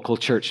in the local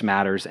church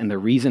matters, and the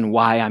reason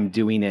why I'm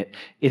doing it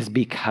is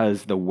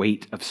because the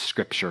weight of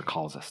Scripture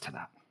calls us to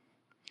that.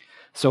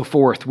 So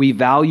fourth, we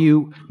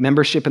value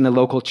membership in the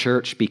local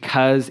church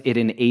because it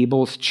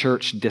enables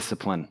church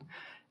discipline,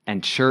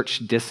 and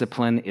church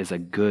discipline is a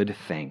good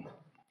thing.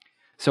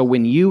 So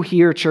when you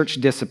hear church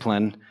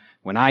discipline,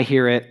 when I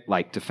hear it,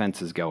 like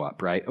defenses go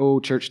up, right? Oh,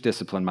 church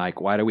discipline,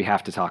 Mike, why do we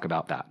have to talk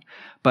about that?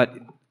 But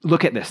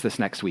look at this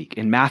next week.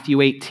 In Matthew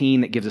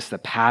 18, that gives us a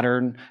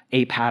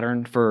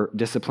pattern for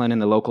discipline in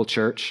the local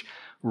church.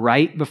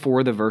 Right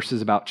before the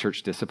verses about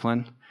church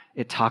discipline,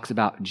 it talks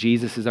about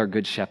Jesus is our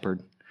good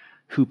shepherd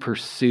who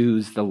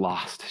pursues the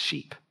lost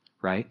sheep,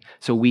 right?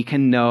 So we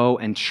can know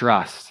and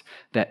trust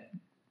that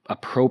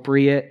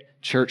appropriate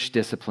church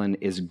discipline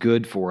is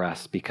good for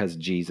us because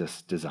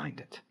Jesus designed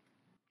it.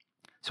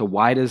 So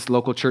why does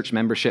local church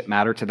membership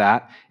matter to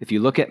that? If you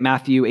look at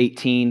Matthew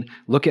 18,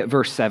 look at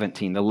verse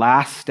 17. The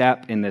last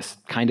step in this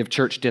kind of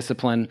church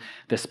discipline,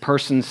 this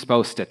person's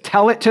supposed to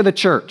tell it to the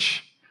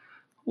church.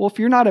 Well, if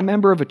you're not a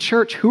member of a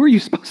church, who are you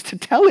supposed to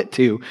tell it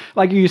to?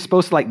 Like, are you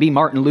supposed to be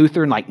Martin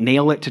Luther and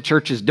nail it to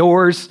churches'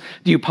 doors?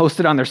 Do you post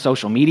it on their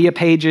social media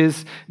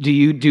pages? Do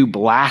you do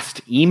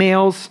blast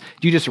emails?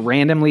 Do you just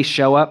randomly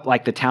show up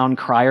like the town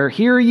crier,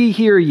 hear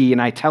ye,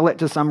 and I tell it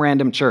to some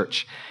random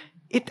church?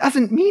 It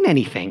doesn't mean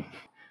anything.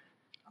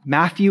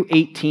 Matthew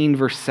 18,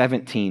 verse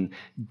 17,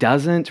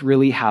 doesn't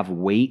really have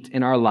weight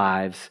in our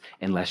lives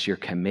unless you're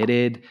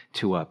committed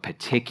to a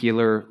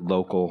particular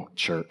local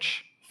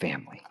church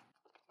family.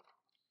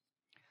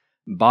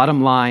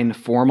 Bottom line,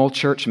 formal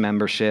church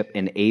membership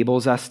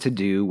enables us to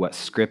do what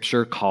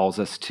Scripture calls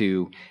us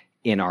to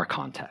in our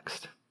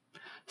context.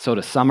 So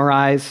to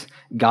summarize,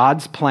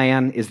 God's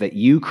plan is that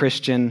you,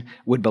 Christian,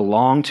 would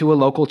belong to a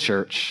local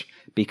church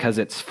because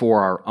it's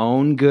for our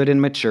own good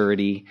and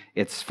maturity,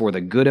 it's for the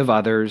good of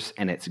others,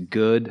 and it's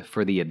good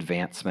for the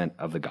advancement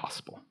of the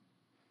gospel.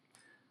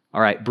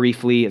 All right,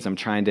 briefly, as I'm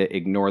trying to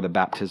ignore the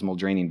baptismal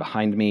draining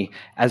behind me,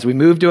 as we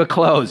move to a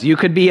close, you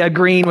could be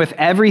agreeing with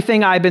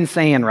everything I've been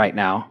saying right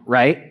now,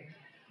 right?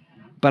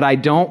 But I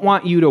don't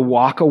want you to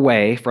walk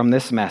away from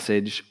this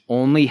message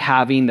only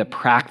having the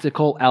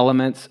practical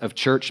elements of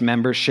church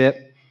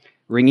membership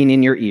ringing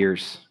in your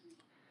ears.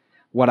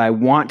 What I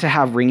want to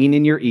have ringing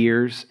in your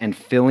ears and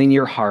filling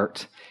your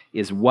heart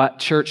is what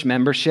church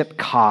membership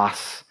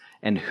costs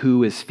and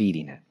who is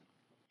feeding it.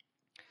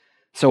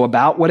 So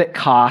about what it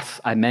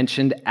costs, I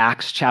mentioned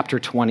Acts chapter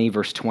 20,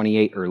 verse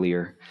 28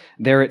 earlier.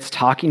 There it's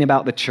talking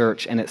about the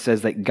church, and it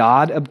says that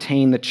God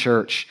obtained the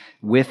church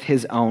with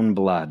his own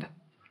blood.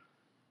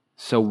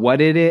 So what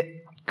did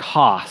it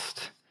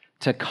cost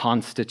to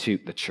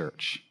constitute the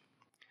church?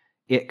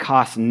 It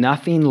cost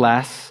nothing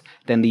less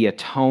than the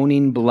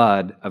atoning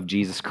blood of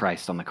Jesus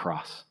Christ on the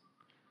cross.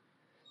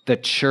 The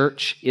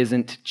church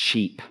isn't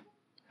cheap.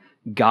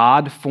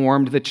 God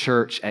formed the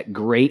church at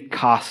great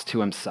cost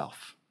to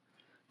himself,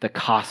 the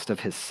cost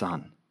of his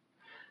Son.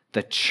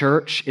 The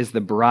church is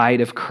the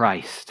bride of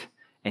Christ,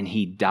 and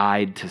he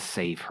died to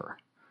save her.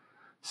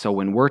 So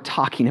when we're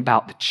talking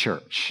about the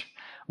church,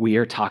 we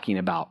are talking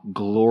about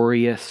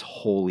glorious,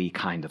 holy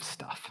kind of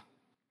stuff.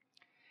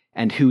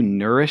 And who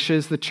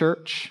nourishes the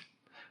church?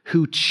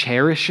 Who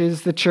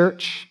cherishes the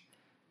church?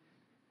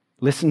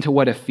 Listen to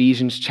what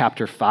Ephesians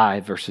chapter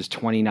 5, verses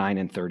 29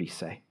 and 30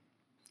 say.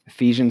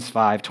 Ephesians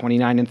 5,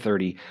 29 and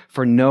 30.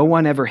 For no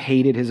one ever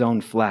hated his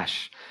own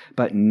flesh,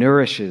 but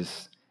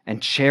nourishes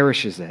and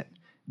cherishes it,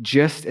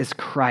 just as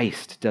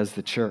Christ does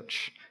the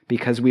church,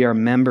 because we are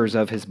members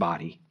of his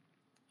body.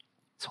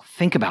 So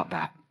think about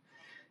that.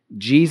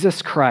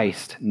 Jesus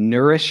Christ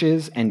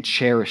nourishes and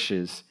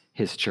cherishes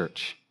his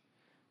church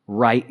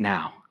right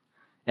now,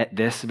 at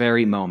this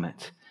very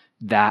moment.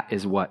 That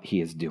is what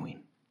he is doing.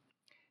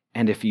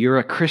 And if you're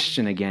a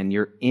Christian again,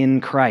 you're in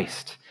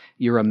Christ.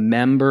 You're a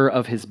member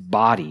of his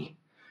body.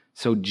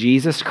 So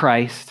Jesus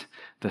Christ,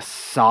 the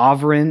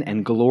sovereign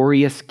and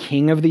glorious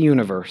King of the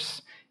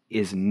universe,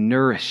 is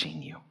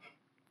nourishing you.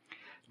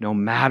 No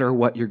matter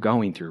what you're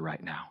going through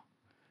right now.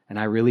 And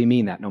I really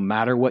mean that. No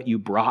matter what you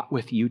brought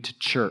with you to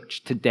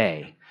church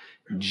today,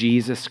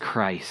 Jesus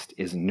Christ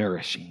is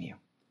nourishing you.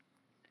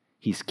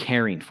 He's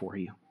caring for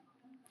you.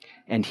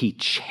 And he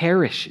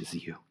cherishes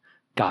you,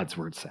 God's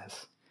word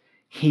says.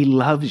 He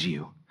loves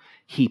you.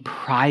 He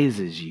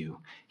prizes you.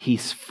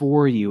 He's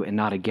for you and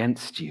not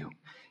against you.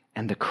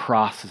 And the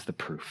cross is the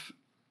proof.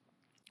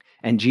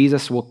 And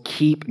Jesus will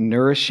keep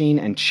nourishing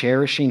and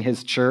cherishing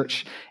his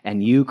church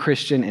and you,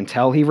 Christian,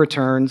 until he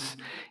returns,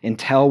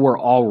 until we're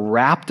all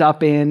wrapped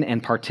up in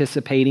and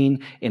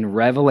participating in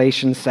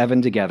Revelation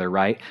 7 together,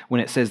 right?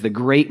 When it says the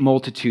great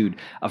multitude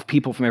of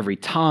people from every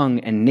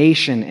tongue and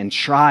nation and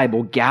tribe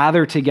will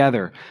gather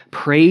together,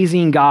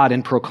 praising God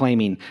and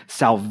proclaiming,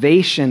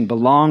 salvation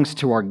belongs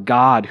to our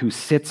God who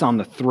sits on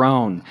the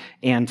throne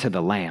and to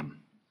the Lamb.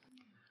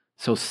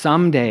 So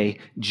someday,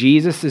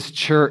 Jesus'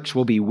 church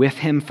will be with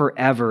him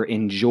forever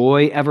in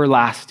joy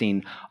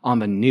everlasting on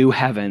the new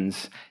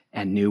heavens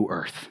and new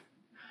earth.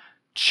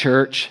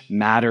 Church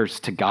matters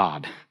to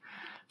God,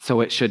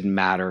 so it should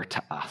matter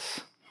to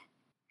us.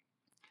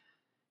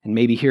 And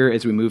maybe here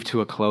as we move to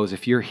a close,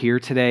 if you're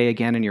here today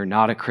again and you're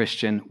not a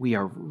Christian, we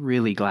are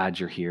really glad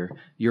you're here.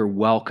 You're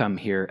welcome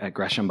here at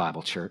Gresham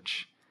Bible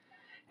Church.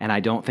 And I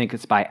don't think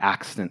it's by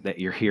accident that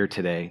you're here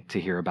today to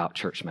hear about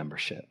church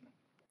membership.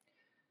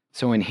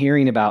 So in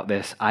hearing about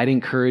this, I'd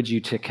encourage you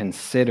to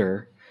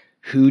consider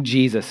who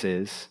Jesus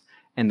is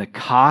and the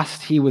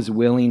cost he was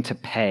willing to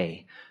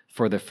pay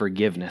for the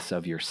forgiveness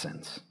of your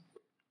sins.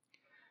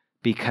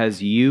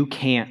 Because you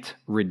can't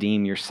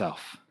redeem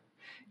yourself.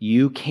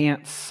 You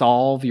can't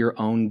solve your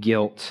own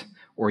guilt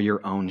or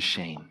your own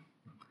shame.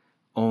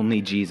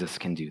 Only Jesus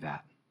can do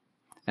that.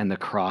 And the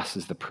cross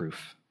is the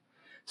proof.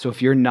 So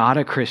if you're not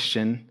a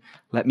Christian,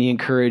 let me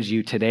encourage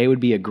you, today would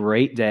be a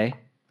great day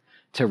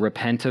to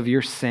repent of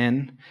your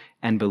sin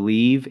and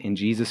believe in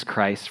Jesus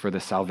Christ for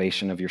the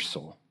salvation of your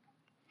soul.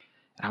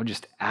 And I would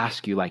just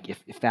ask you,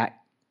 if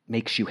that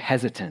makes you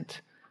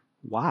hesitant,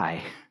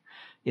 why?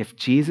 If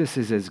Jesus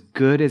is as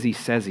good as he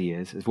says he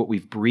is what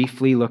we've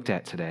briefly looked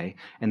at today,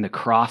 and the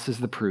cross is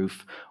the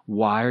proof,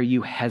 why are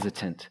you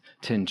hesitant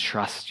to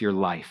entrust your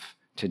life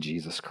to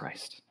Jesus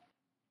Christ?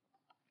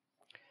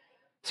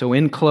 So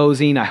in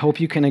closing, I hope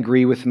you can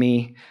agree with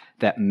me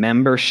that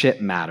membership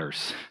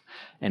matters.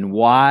 And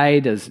why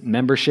does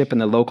membership in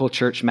the local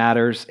church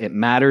matters? It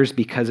matters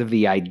because of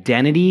the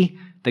identity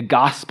the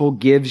gospel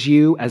gives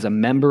you as a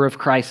member of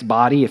Christ's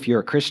body if you're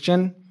a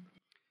Christian.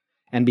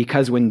 And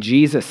because when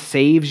Jesus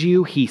saves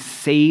you, he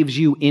saves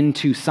you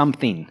into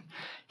something.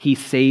 He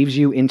saves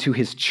you into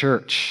his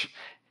church,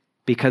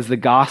 because the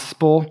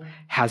gospel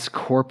has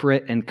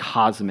corporate and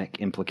cosmic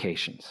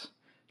implications.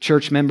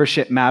 Church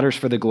membership matters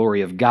for the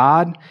glory of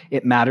God.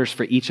 It matters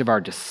for each of our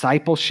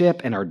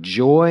discipleship and our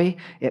joy.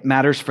 It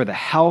matters for the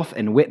health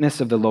and witness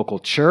of the local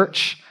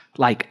church,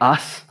 like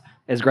us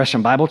as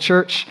Gresham Bible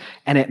Church.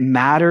 And it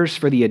matters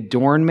for the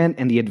adornment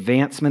and the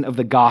advancement of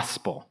the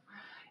gospel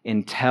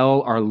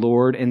until our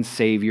Lord and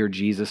Savior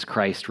Jesus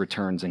Christ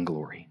returns in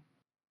glory.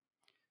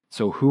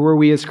 So who are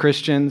we as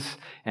Christians,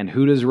 and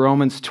who does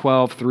Romans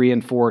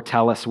 12:3-4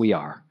 tell us we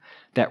are?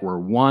 That we're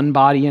one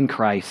body in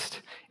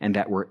Christ and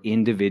that we're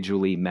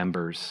individually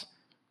members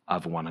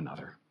of one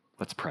another.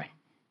 Let's pray.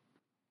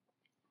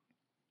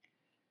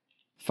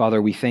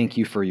 Father, we thank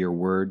you for your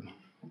word.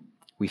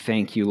 We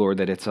thank you, Lord,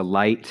 that it's a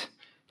light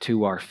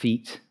to our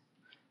feet.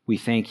 We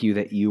thank you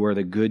that you are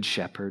the good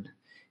shepherd,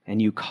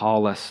 and you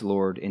call us,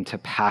 Lord, into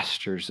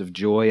pastures of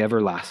joy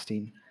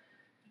everlasting.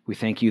 We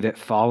thank you that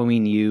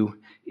following you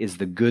is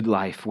the good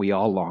life we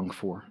all long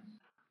for.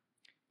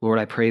 Lord,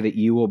 I pray that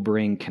you will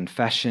bring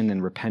confession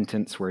and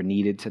repentance where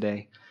needed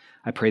today.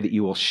 I pray that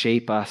you will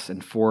shape us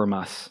and form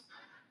us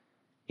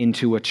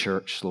into a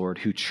church, Lord,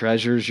 who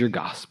treasures your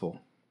gospel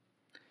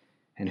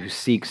and who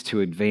seeks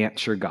to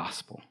advance your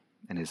gospel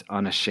and is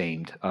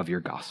unashamed of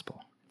your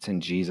gospel. It's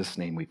in Jesus'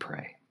 name we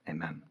pray.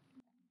 Amen.